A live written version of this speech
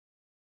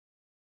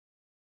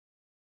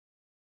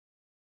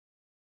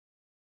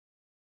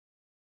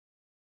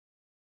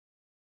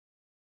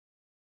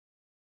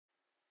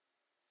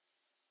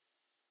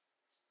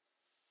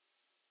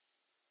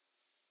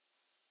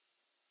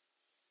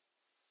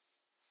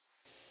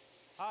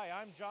Hi,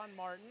 I'm John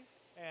Martin,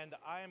 and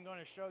I am going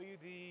to show you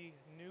the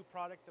new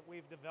product that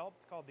we've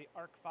developed called the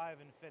ARC-5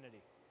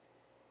 Infinity.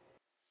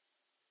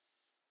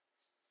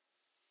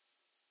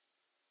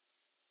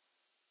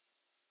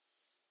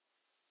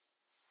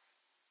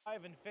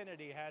 ARC-5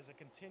 Infinity has a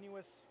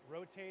continuous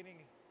rotating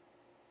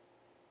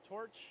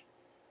torch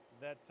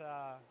that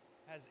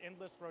has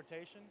endless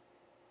rotation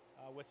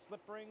with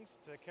slip rings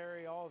to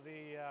carry all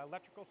the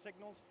electrical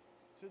signals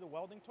to the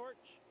welding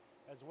torch,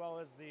 as well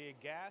as the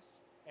gas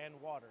and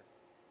water.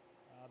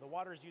 The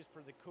water is used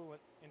for the coolant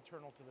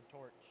internal to the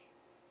torch.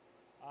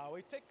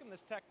 We've taken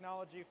this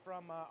technology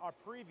from our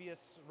previous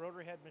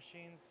rotary head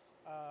machines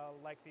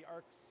like the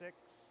ARC-6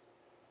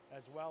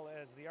 as well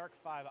as the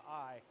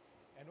ARC-5i.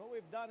 And what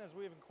we've done is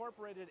we've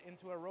incorporated it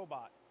into a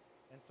robot.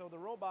 And so the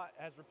robot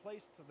has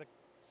replaced the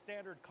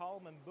standard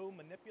column and boom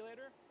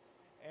manipulator,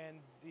 and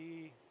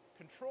the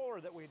controller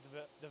that we've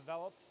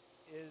developed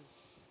is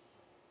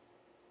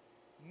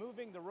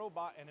moving the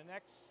robot in an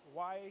X,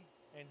 Y,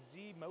 and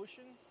Z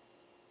motion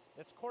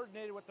that's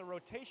coordinated with the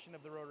rotation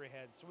of the rotary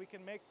head. So we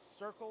can make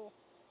circle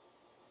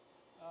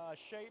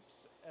shapes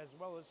as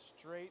well as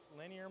straight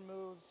linear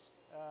moves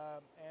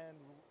and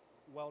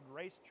weld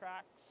race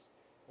tracks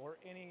or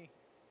any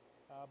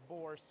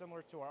bore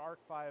similar to our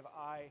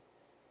ARC-5i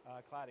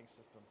cladding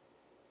system.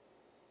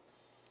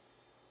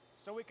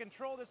 So we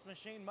control this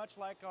machine much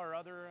like our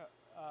other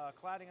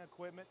cladding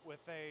equipment with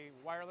a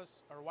wireless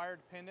or wired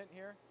pendant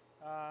here.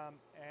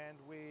 And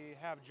we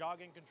have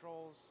jogging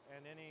controls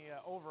and any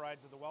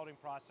overrides of the welding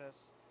process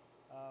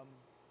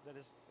that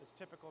is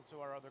typical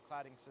to our other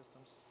cladding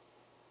systems.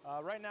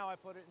 Right now I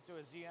put it into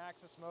a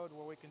Z-axis mode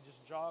where we can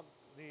just jog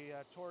the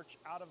torch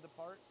out of the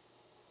part.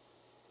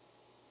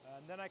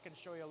 And then I can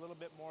show you a little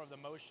bit more of the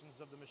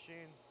motions of the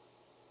machine.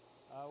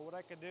 What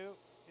I can do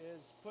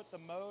is put the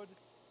mode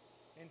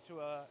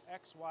into a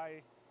X,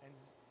 Y, and Z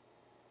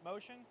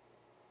motion.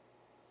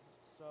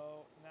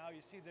 So now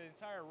you see the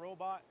entire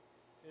robot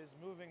is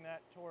moving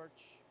that torch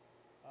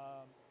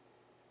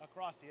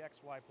across the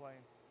XY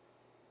plane.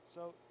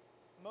 So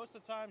most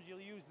of the times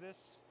you'll use this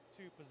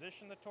to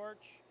position the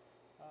torch.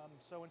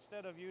 So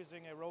instead of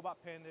using a robot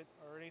pendant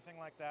or anything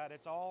like that,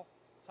 it's all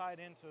tied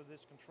into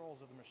this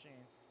controls of the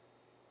machine.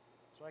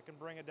 So I can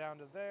bring it down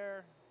to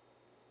there.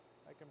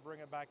 I can bring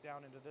it back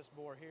down into this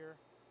bore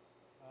here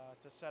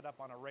to set up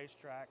on a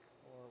racetrack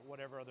or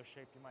whatever other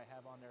shape you might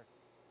have on there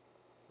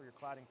for your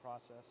cladding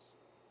process.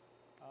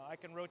 I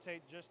can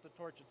rotate just the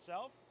torch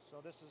itself,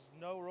 so this is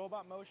no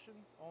robot motion,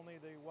 only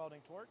the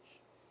welding torch.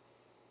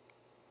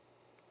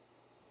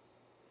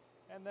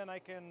 And then I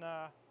can,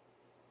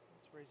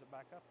 let's raise it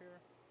back up here.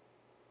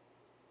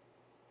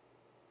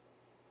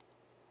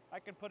 I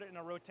can put it in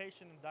a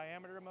rotation and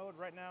diameter mode.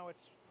 Right now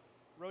it's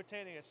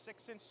rotating a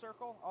 6-inch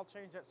circle. I'll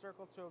change that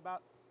circle to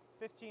about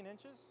 15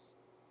 inches.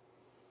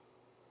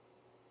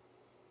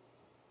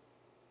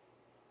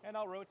 And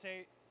I'll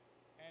rotate,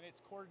 and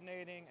it's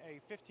coordinating a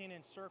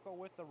 15-inch circle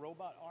with the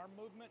robot arm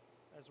movement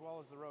as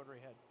well as the rotary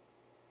head.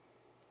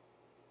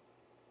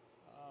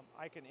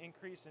 I can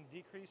increase and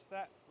decrease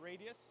that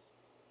radius.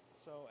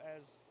 So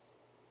as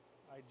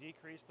I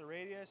decrease the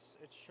radius,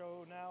 it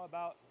shows now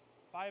about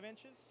 5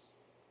 inches,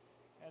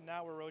 and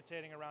now we're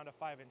rotating around a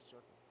 5-inch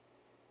circle.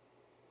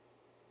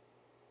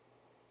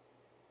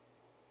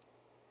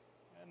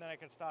 And then I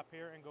can stop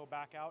here and go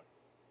back out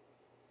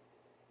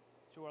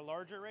to a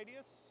larger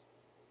radius.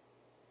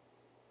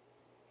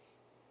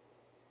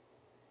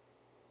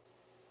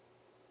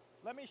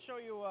 Let me show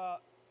you a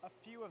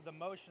few of the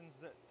motions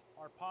that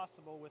are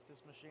possible with this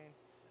machine.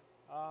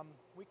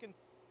 We can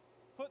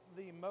put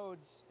the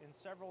modes in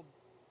several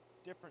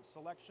different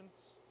selections.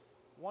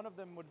 One of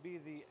them would be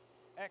the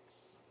X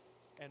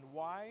and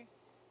Y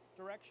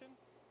direction.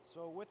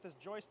 So with this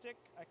joystick,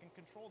 I can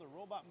control the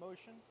robot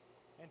motion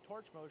and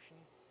torch motion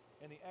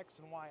in the X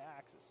and Y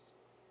axis.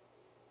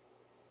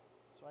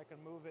 So I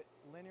can move it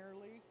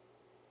linearly,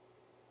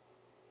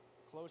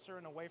 closer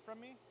and away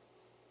from me,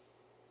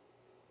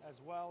 as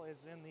well as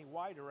in the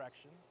Y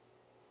direction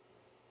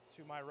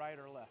to my right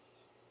or left.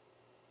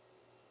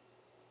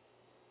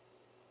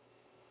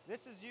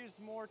 This is used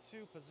more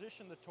to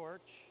position the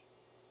torch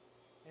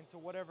into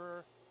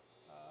whatever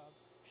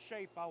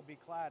shape I'll be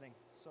cladding.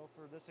 So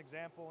for this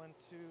example,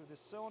 into the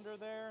cylinder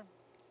there,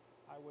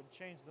 I would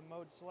change the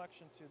mode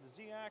selection to the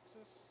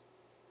Z-axis,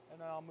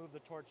 and then I'll move the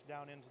torch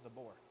down into the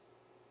bore.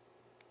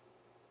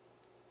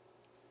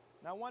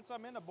 Now once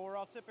I'm in a bore,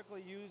 I'll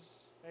typically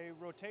use a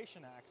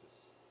rotation axis.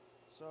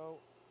 So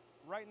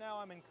right now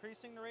I'm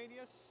increasing the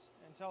radius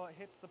until it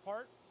hits the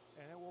part,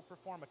 and it will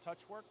perform a touch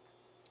work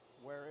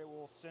where it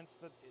will sense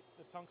that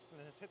the tungsten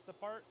has hit the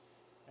part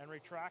and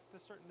retract a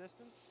certain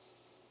distance.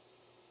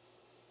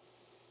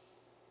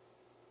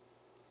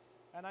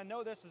 And I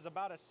know this is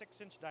about a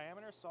 6-inch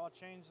diameter, so I'll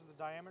change the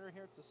diameter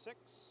here to 6.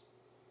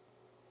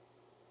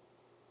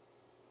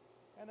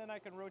 And then I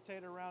can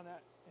rotate around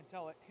that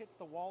until it hits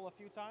the wall a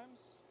few times.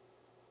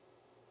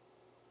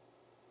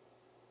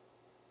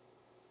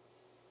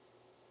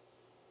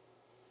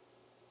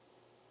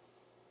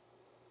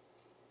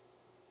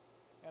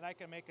 And I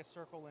can make a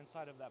circle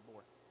inside of that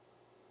bore.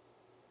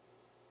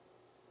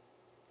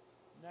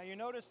 Now you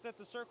notice that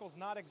the circle's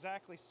not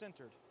exactly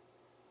centered.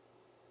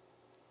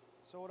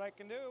 So what I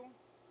can do,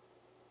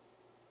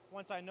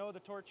 once I know the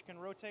torch can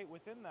rotate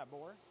within that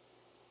bore,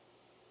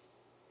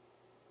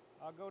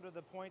 I'll go to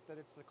the point that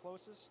it's the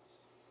closest.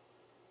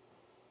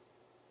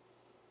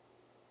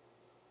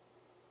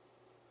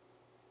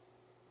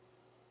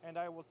 And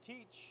I will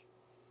teach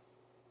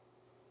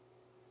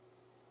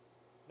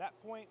that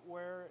point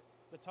where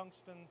the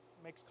tungsten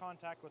makes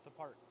contact with the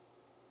part.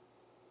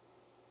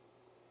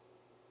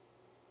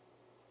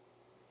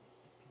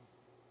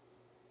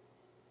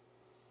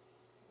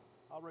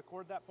 I'll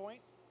record that point.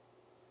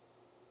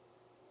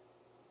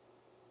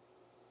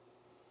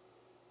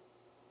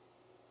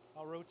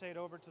 I'll rotate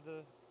over to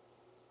the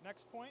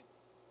next point,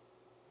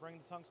 bring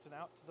the tungsten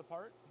out to the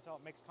part until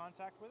it makes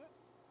contact with it.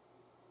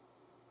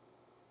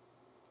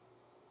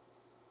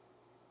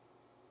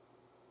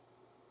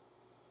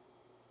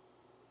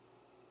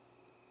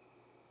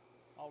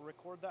 I'll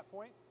record that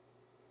point,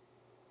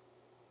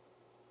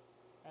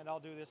 and I'll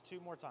do this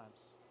 2 more times.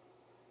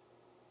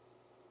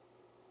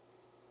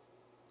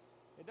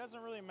 It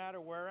doesn't really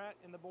matter where at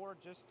in the bore,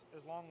 just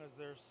as long as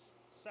they're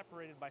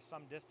separated by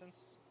some distance.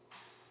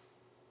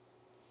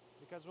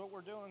 Because what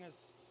we're doing is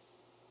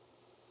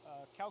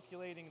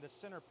calculating the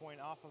center point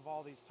off of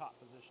all these top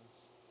positions.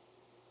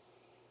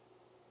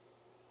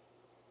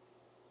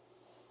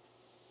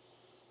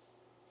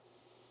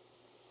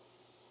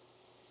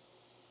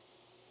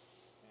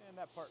 And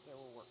that part there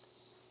will work.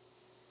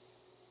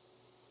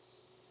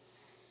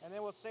 And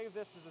then we'll save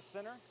this as a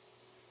center.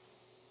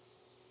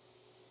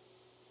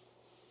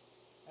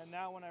 And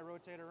now when I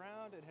rotate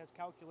around, it has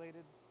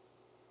calculated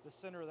the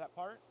center of that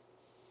part.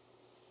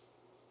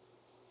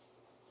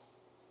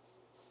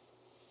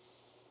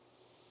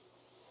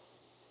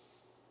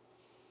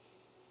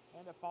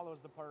 And it follows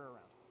the part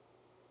around.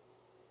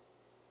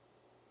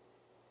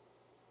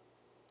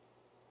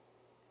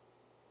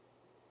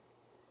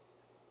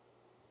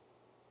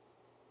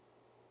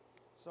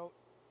 So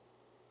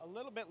a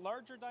little bit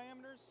larger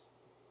diameters,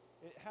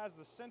 it has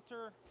the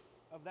center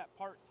of that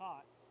part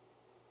taut,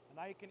 and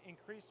I can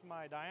increase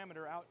my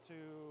diameter out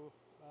to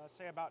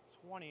say about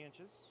 20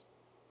 inches.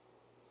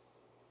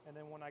 And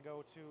then when I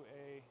go to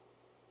a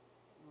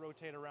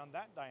rotate around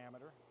that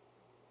diameter,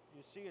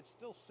 you see it's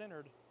still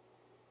centered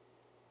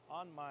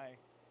on my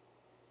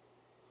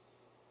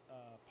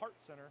part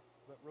center,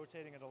 but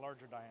rotating at a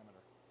larger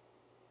diameter.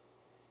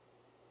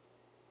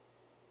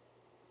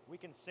 We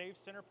can save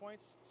center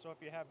points, so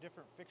if you have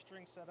different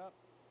fixturing set up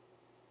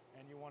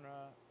and you want to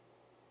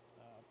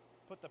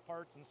put the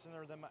parts and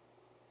center them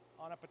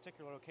on a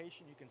particular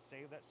location, you can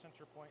save that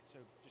center point, so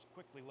it just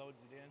quickly loads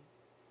it in,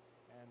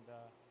 and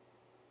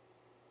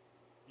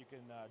you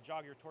can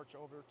jog your torch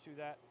over to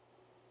that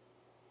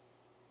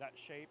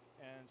shape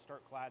and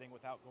start cladding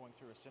without going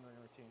through a centering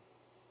routine.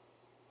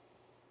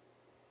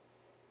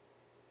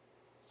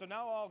 So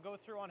now I'll go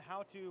through on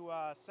how to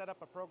set up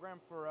a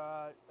program for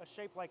a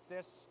shape like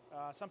this.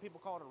 Some people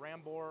call it a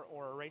ram bore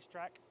or a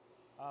racetrack.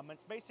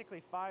 It's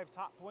basically 5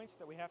 top points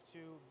that we have to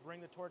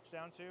bring the torch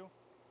down to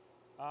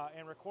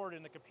and record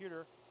in the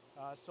computer,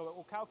 so it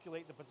will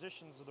calculate the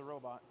positions of the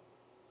robot.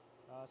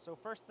 So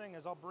first thing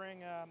is I'll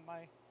bring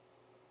my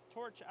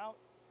torch out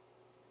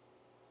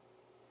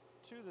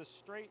to the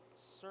straight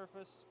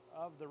surface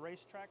of the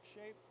racetrack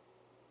shape,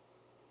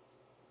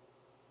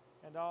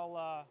 and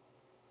I'll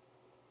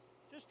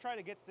just try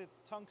to get the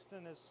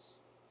tungsten as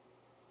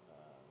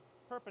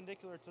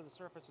perpendicular to the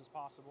surface as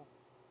possible.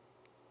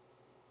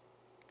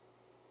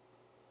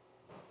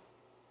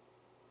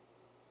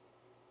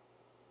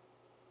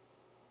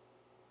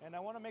 And I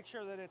want to make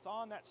sure that it's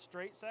on that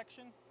straight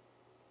section,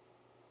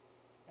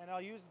 and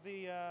I'll use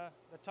the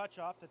touch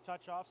off to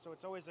touch off, so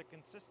it's always a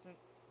consistent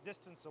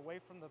distance away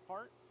from the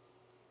part.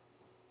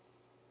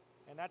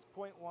 And that's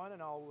point 1,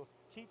 and I'll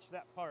teach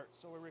that part.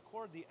 So we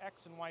record the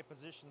X and Y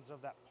positions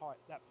of that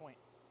point.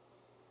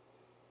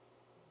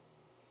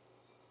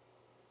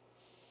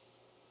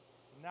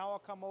 Now I'll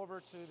come over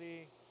to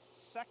the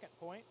second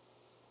point,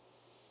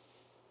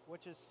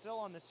 which is still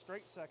on this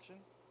straight section.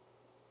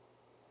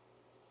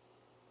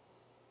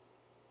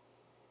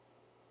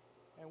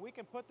 And we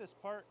can put this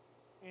part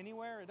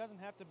anywhere. It doesn't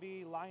have to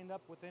be lined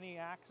up with any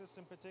axis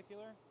in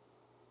particular,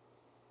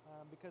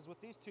 because with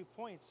these 2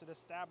 points, it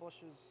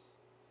establishes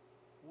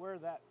where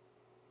that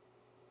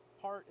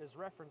part is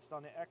referenced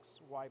on the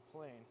XY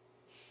plane.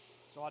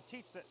 So I'll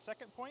teach that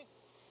second point,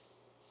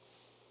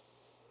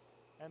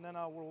 and then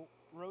I will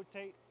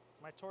rotate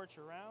my torch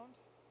around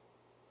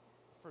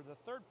for the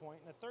third point,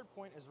 and the third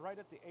point is right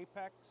at the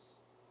apex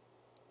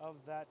of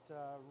that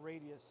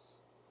radius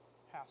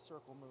half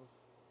circle move.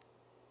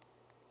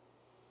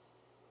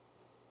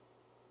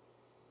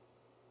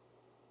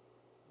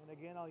 And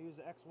again, I'll use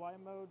the XY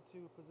mode to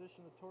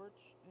position the torch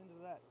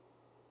into that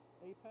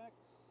apex,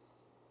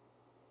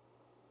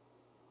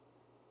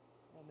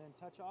 and then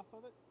touch off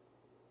of it,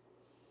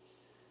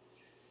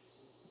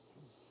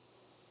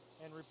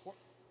 and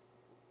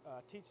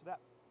teach that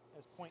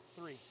as point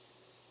 3.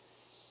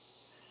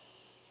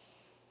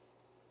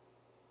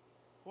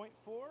 Point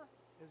 4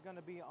 is going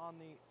to be on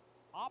the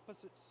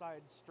opposite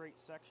side straight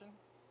section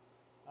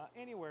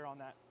anywhere on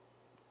that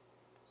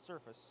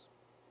surface.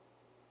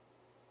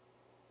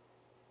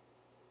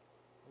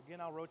 Again,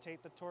 I'll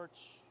rotate the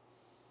torch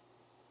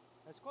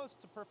as close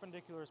to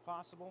perpendicular as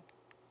possible.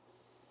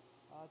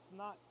 It's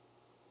not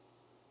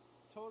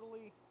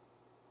totally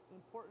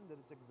important that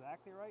it's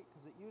exactly right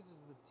because it uses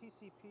the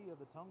TCP of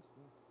the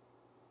tungsten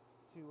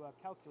to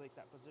calculate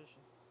that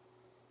position.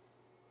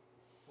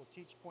 We'll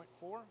teach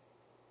 0.4,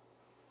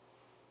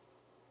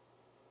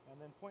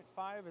 and then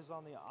 0.5 is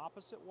on the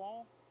opposite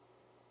wall.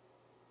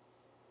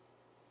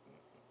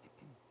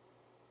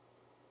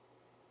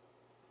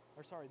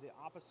 Or sorry, the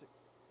opposite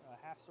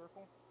half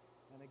circle.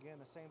 And again,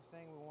 the same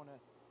thing, we want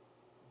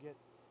to get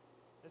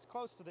as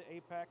close to the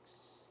apex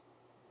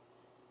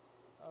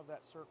of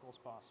that circle as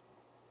possible.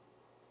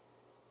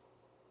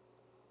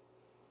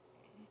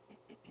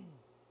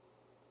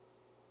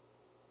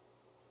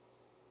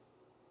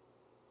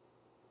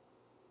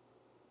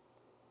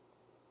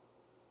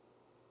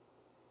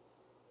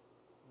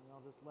 And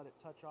I'll just let it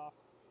touch off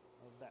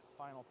of that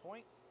final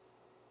point.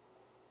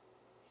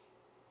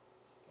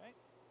 Okay,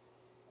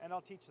 and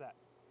I'll teach that.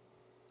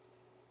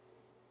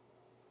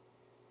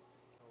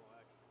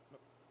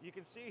 You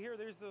can see here,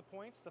 there's the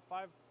points, the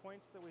 5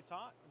 points that we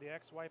taught, the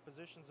XY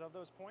positions of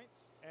those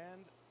points,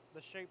 and the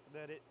shape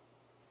that it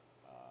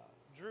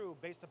drew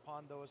based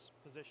upon those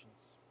positions.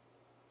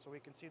 So we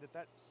can see that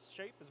that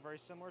shape is very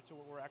similar to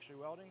what we're actually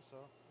welding, so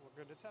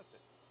we're good to test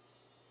it.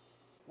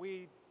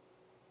 We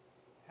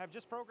have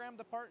just programmed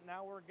the part,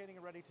 now we're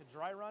getting ready to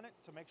dry run it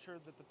to make sure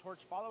that the torch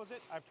follows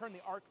it. I've turned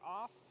the arc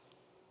off,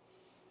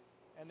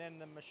 and then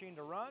the machine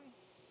to run,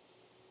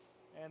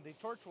 and the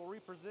torch will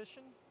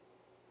reposition.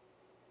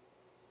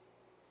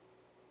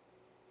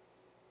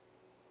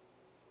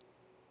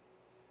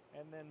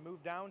 And then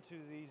move down to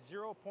the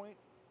 0 point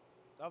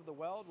of the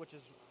weld, which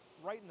is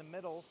right in the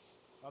middle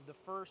of the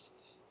first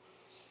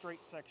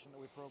straight section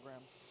that we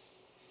programmed.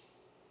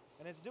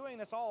 And it's doing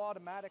this all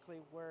automatically,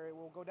 where it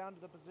will go down to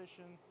the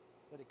position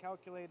that it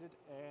calculated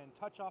and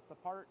touch off the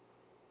part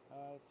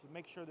to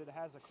make sure that it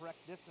has a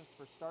correct distance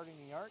for starting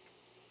the arc,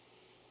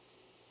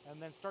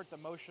 and then start the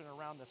motion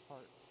around this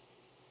part.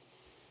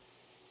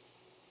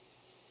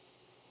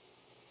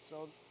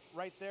 So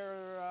right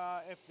there,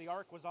 if the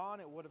arc was on,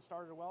 it would have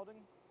started welding.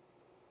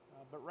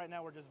 But right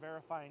now we're just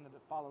verifying that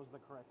it follows the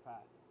correct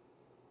path.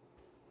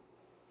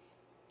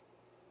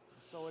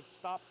 So it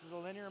stopped the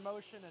linear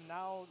motion, and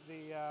now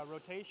the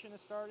rotation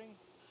is starting.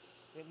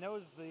 It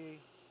knows the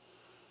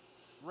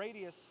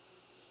radius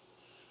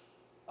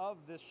of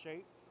this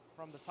shape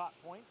from the top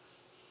points.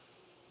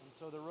 And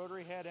so the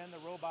rotary head and the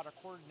robot are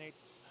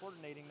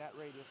coordinating that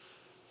radius.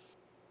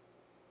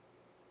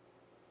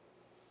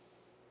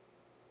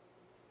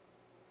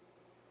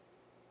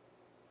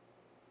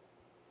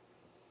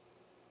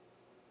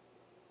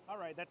 All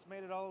right, that's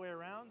made it all the way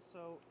around,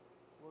 so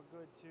we're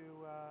good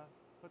to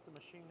put the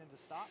machine into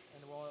stop,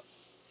 and we'll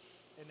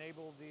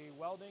enable the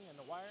welding and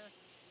the wire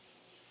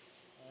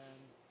and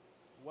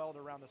weld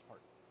around this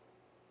part.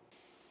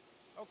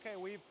 Okay,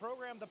 we've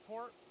programmed the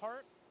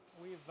part,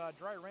 we've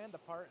dry ran the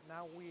part,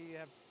 now we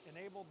have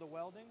enabled the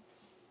welding,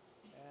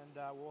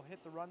 and we'll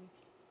hit the run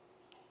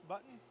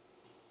button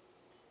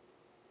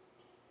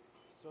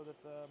so that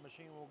the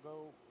machine will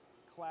go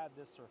clad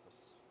this surface.